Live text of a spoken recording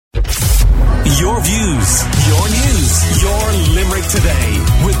Your views, your news, your Limerick Today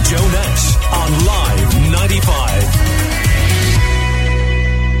with Joe Nash on Live 95.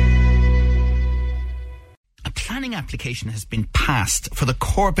 A planning application has been passed for the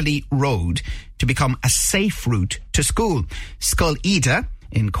Corbally Road to become a safe route to school. Scoil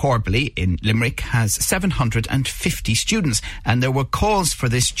in Corbally in Limerick has 750 students, and there were calls for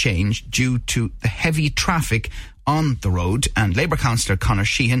this change due to the heavy traffic on the road. And Labour Councillor Conor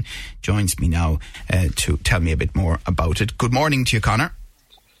Sheehan joins me now to tell me a bit more about it. Good morning to you, Conor.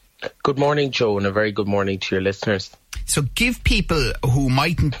 Good morning, Joe, and a very good morning to your listeners. So give people who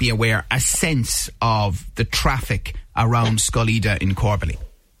mightn't be aware a sense of the traffic around Scoil in Corbally.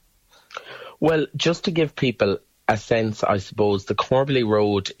 Well, just to give people a sense, I suppose, the Corbally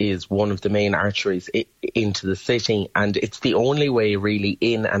Road is one of the main arteries into the city, and it's the only way really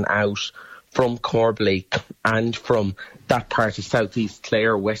in and out from Corbally and from that part of South East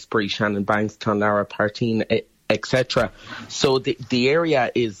Clare, Westbury, Shannon Banks, Clonlara, Partine, etc. So the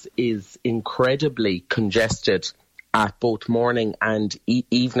area is incredibly congested at both morning and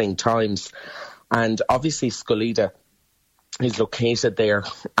evening times. And obviously Scoil is located there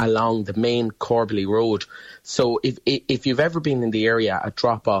along the main Corbally Road. So if you've ever been in the area at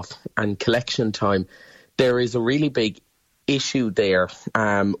drop-off and collection time, there is a really big issue there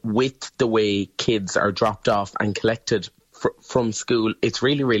with the way kids are dropped off and collected from school. It's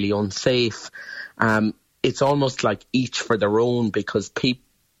really, really unsafe. It's almost like each for their own, because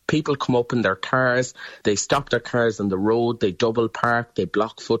people come up in their cars, they stop their cars on the road, they double park, they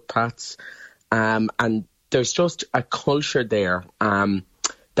block footpaths, and there's just a culture there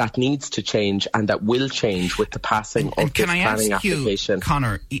that needs to change and that will change with the passing of this planning application. Can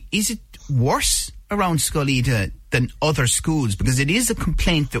I ask you, Conor, is it worse around Scoil than other schools? Because it is a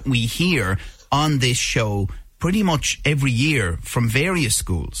complaint that we hear on this show pretty much every year from various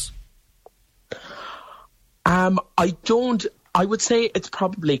schools. I would say it's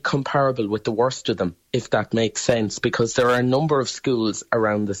probably comparable with the worst of them, if that makes sense, because there are a number of schools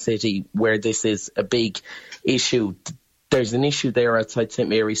around the city where this is a big issue. There's an issue there outside St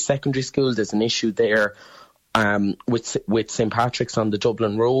Mary's Secondary School. There's an issue there with St Patrick's on the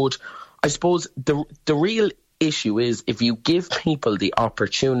Dublin Road. I suppose the real issue is if you give people the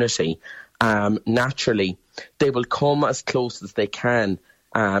opportunity, naturally, they will come as close as they can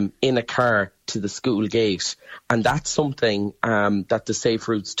in a car to the school gate. And that's something that the Safe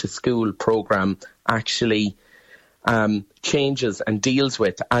Routes to School programme actually changes and deals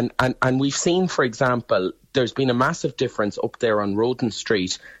with. And we've seen, for example, there's been a massive difference up there on Roden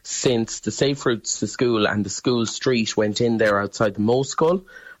Street since the Safe Routes to School and the school street went in there outside the Moscoil.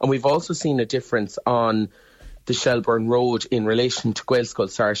 And we've also seen a difference on the Shelburne Road in relation to Gaelscoil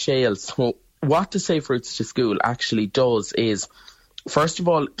Sarshale. So what the Safe Routes to School actually does is, first of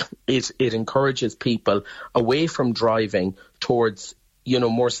all, it encourages people away from driving towards,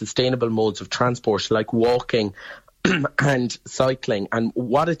 more sustainable modes of transport like walking and cycling. And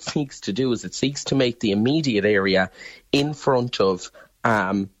what it seeks to do is it seeks to make the immediate area in front of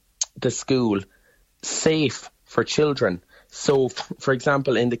the school safe for children. So, for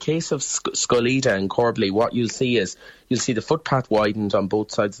example, in the case of Scoil and Corbally, what you'll see the footpath widened on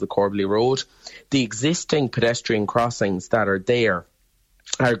both sides of the Corbally Road. The existing pedestrian crossings that are there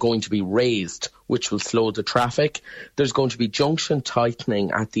are going to be raised, which will slow the traffic. There's going to be junction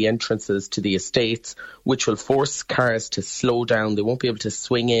tightening at the entrances to the estates, which will force cars to slow down. They won't be able to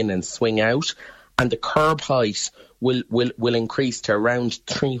swing in and swing out. And the curb height will increase to around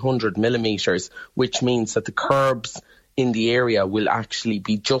 300 millimetres, which means that the curbs in the area will actually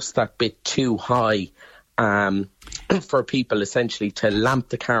be just that bit too high for people essentially to lamp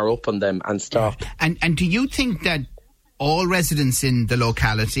the car up on them and stop. And do you think that all residents in the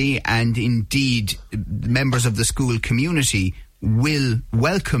locality and indeed members of the school community will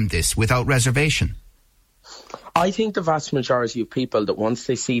welcome this without reservation? I think the vast majority of people, that once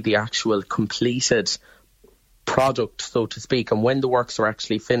they see the actual completed product, so to speak, and when the works are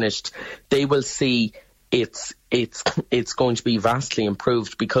actually finished, they will see it's going to be vastly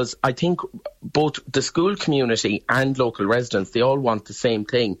improved, because I think both the school community and local residents, they all want the same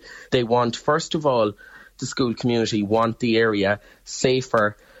thing. They want, first of all, the school community want the area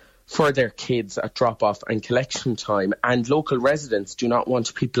safer for their kids at drop-off and collection time, and local residents do not want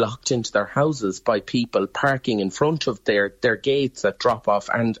to be blocked into their houses by people parking in front of their gates at drop-off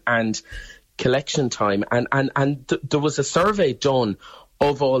and collection time. And there was a survey done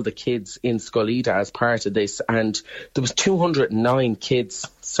of all the kids in Scoil as part of this, and there was 209 kids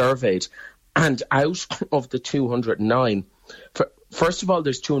surveyed, and out of the 209, first of all,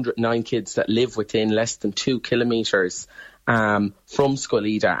 there's 209 kids that live within less than 2 kilometres from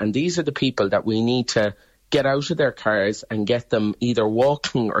Scoil, and these are the people that we need to get out of their cars and get them either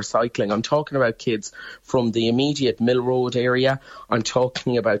walking or cycling. I'm talking about kids from the immediate Mill Road area. I'm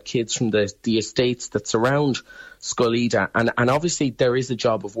talking about kids from the estates that surround Scoil. And obviously there is a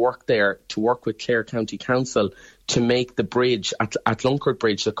job of work there to work with Clare County Council to make the bridge at Luncord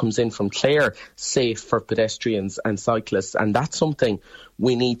Bridge that comes in from Clare safe for pedestrians and cyclists. And that's something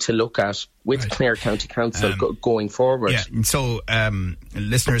we need to look at with Clare County Council going forward. Yeah. So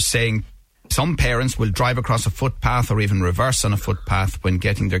listeners saying some parents will drive across a footpath or even reverse on a footpath when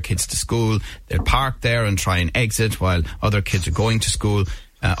getting their kids to school. They'll park there and try and exit while other kids are going to school.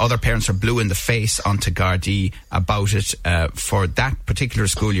 Other parents are blue in the face onto Gardaí about it. For that particular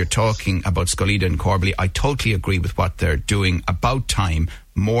school you're talking about, Scoil and Corbally, I totally agree with what they're doing. About time,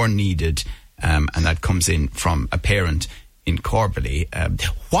 more needed, and that comes in from a parent in Corbally.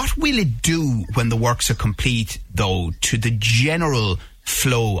 What will it do when the works are complete, though, to the general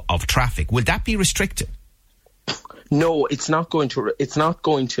flow of traffic? Will that be restricted? No, it's not going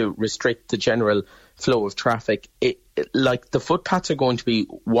to restrict the general flow of traffic. Like the footpaths are going to be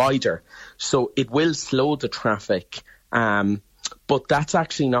wider, so it will slow the traffic. But that's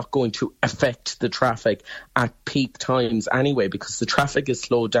actually not going to affect the traffic at peak times anyway, because the traffic is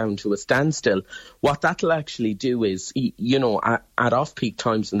slowed down to a standstill. What that'll actually do is, at off-peak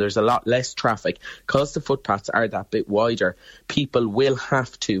times, and there's a lot less traffic, because the footpaths are that bit wider, people will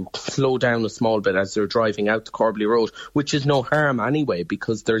have to slow down a small bit as they're driving out to Corbally Road, which is no harm anyway,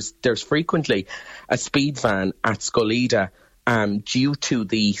 because there's frequently a speed van at Scoil due to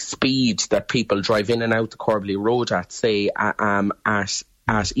the speed that people drive in and out the Corbally Road at, say,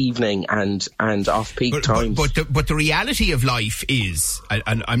 at evening and off-peak times. But the reality of life is,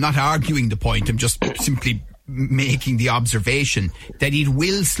 and I'm not arguing the point, I'm just simply making the observation that it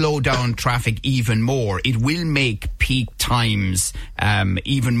will slow down traffic even more. It will make peak times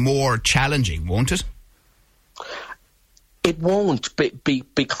even more challenging, won't it? It won't,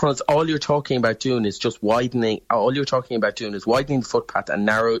 because all you're talking about doing is just widening. All you're talking about doing is widening the footpath and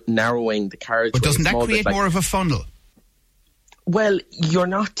narrowing the carriageway. But doesn't that create more of a funnel? Well, you're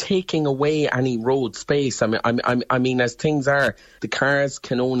not taking away any road space. I mean, as things are, the cars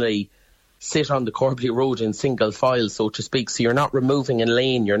can only sit on the Corbally Road in single file, so to speak. So you're not removing a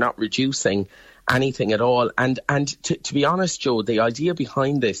lane, you're not reducing anything at all. And to be honest, Joe, the idea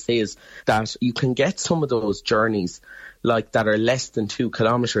behind this is that you can get some of those journeys like that are less than 2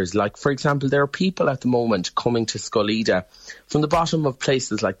 kilometres. Like, for example, there are people at the moment coming to Scoil from the bottom of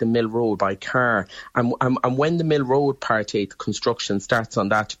places like the Mill Road by car. And when the Mill Road Part 8 construction starts on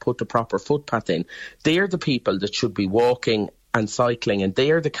that to put the proper footpath in, they're the people that should be walking and cycling, and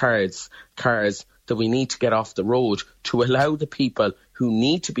they're the cars that we need to get off the road to allow the people who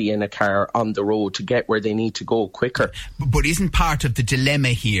need to be in a car on the road to get where they need to go quicker. But isn't part of the dilemma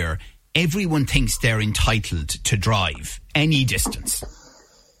here, everyone thinks they're entitled to drive any distance?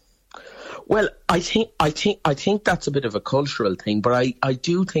 Well, I think that's a bit of a cultural thing, but I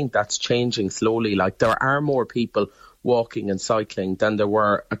do think that's changing slowly. Like, there are more people walking and cycling than there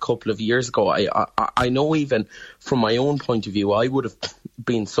were a couple of years ago. I know, even from my own point of view, I would have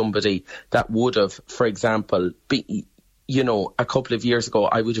been somebody that would have, for example, a couple of years ago,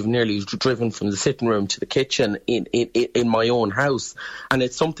 I would have nearly driven from the sitting room to the kitchen in my own house. And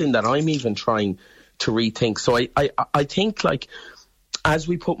it's something that I'm even trying to rethink. So I think, like, as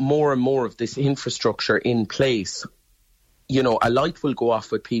we put more and more of this infrastructure in place, a light will go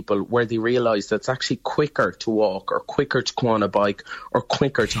off with people where they realise that it's actually quicker to walk or quicker to go on a bike or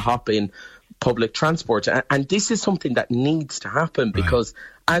quicker to hop in public transport. And this is something that needs to happen because,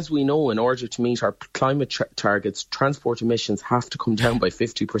 as we know, in order to meet our climate targets, transport emissions have to come down by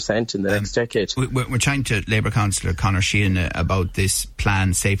 50% in the next decade. We're chatting to Labour Councillor Conor Sheehan about this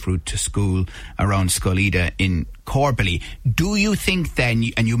plan, Safe Route to School, around Scoil in Corbally. Do you think then,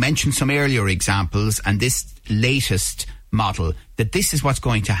 and you mentioned some earlier examples and this latest model, that this is what's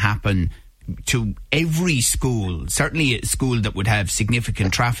going to happen to every school, certainly a school that would have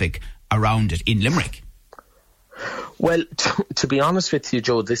significant traffic around it in Limerick? Well, to be honest with you,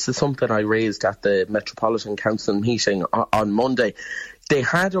 Joe, this is something I raised at the Metropolitan Council meeting on Monday. They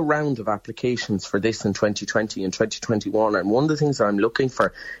had a round of applications for this in 2020 and 2021, and one of the things that I'm looking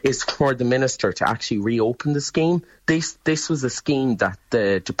for is for the Minister to actually reopen the scheme. This was a scheme that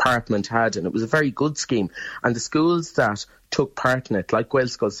the department had, and it was a very good scheme. And the schools that took part in it, like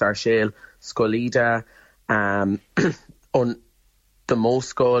Scoil, Sarshail, Scoil, the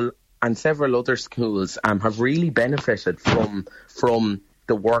Scoil, and several other schools have really benefited from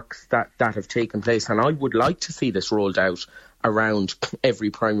the works that have taken place. And I would like to see this rolled out around every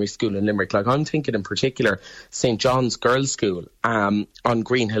primary school in Limerick. Like, I'm thinking in particular St. John's Girls' School on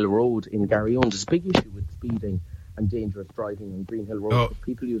Greenhill Road in Garryowen. There's a big issue with speeding and dangerous driving on Greenhill Road.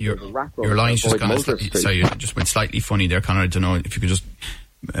 People use the rack road. Your line's just gone. Sorry, you just went slightly funny there, Conor. I don't know if you could just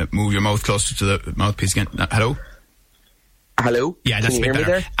move your mouth closer to the mouthpiece again. Hello? Hello? Yeah, that's a bit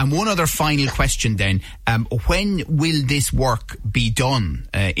better. And one other final question then. When will this work be done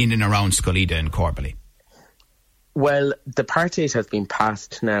in and around Scoil and Corbally? Well, the part date has been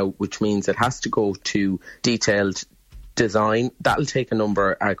passed now, which means it has to go to detailed design. That'll take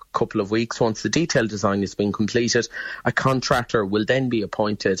a couple of weeks. Once the detailed design has been completed, a contractor will then be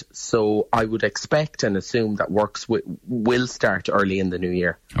appointed. So I would expect and assume that works will start early in the new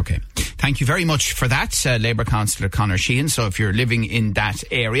year. Okay. Thank you very much for that, Labour Councillor Conor Sheehan. So if you're living in that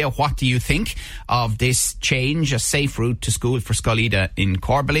area, what do you think of this change, a safe route to school for Scoil in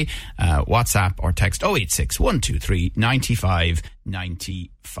Corbally? WhatsApp or text 086 123 95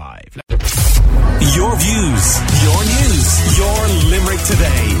 95. Your views, your news, your Limerick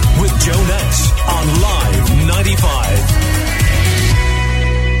Today.